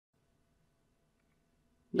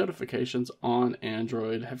Notifications on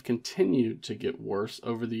Android have continued to get worse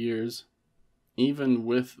over the years, even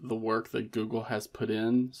with the work that Google has put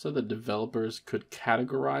in so that developers could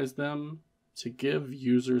categorize them to give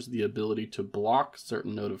users the ability to block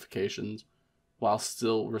certain notifications while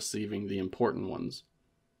still receiving the important ones.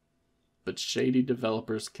 But shady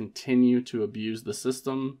developers continue to abuse the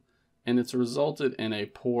system, and it's resulted in a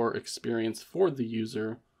poor experience for the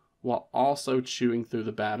user while also chewing through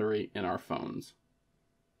the battery in our phones.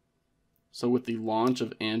 So with the launch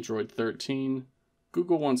of Android 13,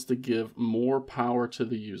 Google wants to give more power to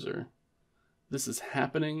the user. This is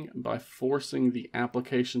happening by forcing the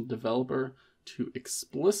application developer to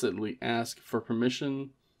explicitly ask for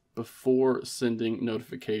permission before sending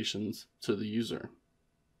notifications to the user.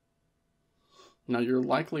 Now, you're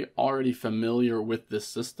likely already familiar with this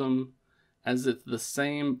system, as it's the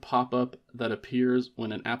same pop-up that appears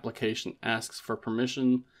when an application asks for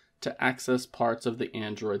permission to access parts of the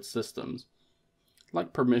Android systems,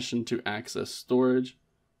 like permission to access storage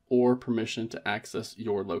or permission to access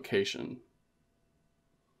your location.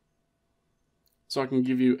 So I can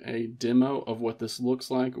give you a demo of what this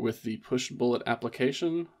looks like with the Pushbullet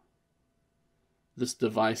application. This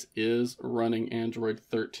device is running Android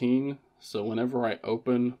 13, so whenever I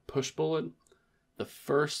open Pushbullet, the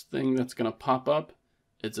first thing that's going to pop up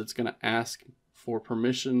is it's going to ask for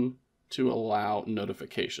permission to allow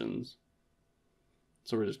notifications.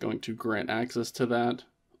 So we're just going to grant access to that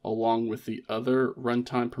along with the other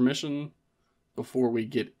runtime permission before we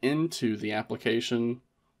get into the application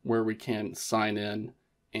where we can sign in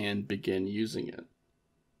and begin using it.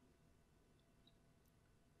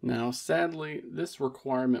 Now, sadly, this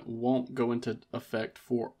requirement won't go into effect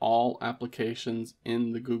for all applications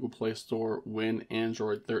in the Google Play Store when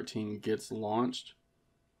Android 13 gets launched.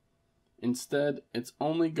 Instead, it's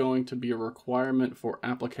only going to be a requirement for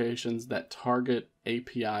applications that target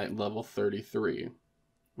API level 33,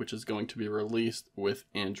 which is going to be released with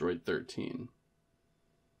Android 13.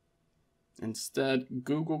 Instead,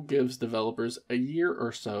 Google gives developers a year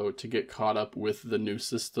or so to get caught up with the new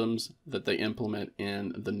systems that they implement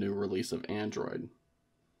in the new release of Android.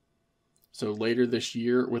 So later this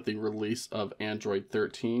year, with the release of Android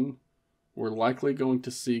 13, we're likely going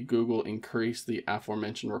to see Google increase the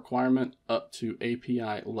aforementioned requirement up to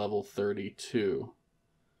API level 32,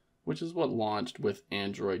 which is what launched with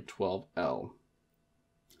Android 12L.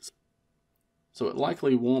 So it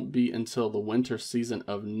likely won't be until the winter season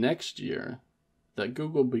of next year that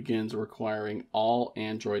Google begins requiring all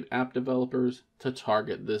Android app developers to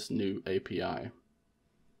target this new API.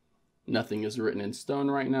 Nothing is written in stone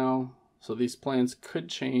right now, so these plans could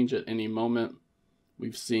change at any moment.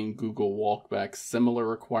 We've seen Google walk back similar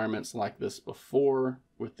requirements like this before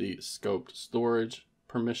with the scoped storage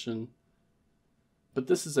permission. But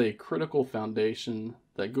this is a critical foundation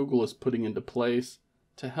that Google is putting into place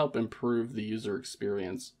to help improve the user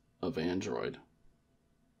experience of Android.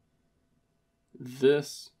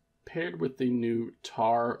 This, paired with the new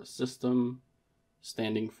TAR system,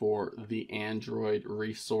 standing for the Android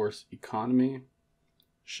Resource Economy,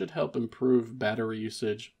 should help improve battery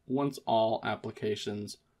usage once all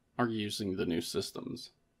applications are using the new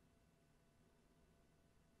systems.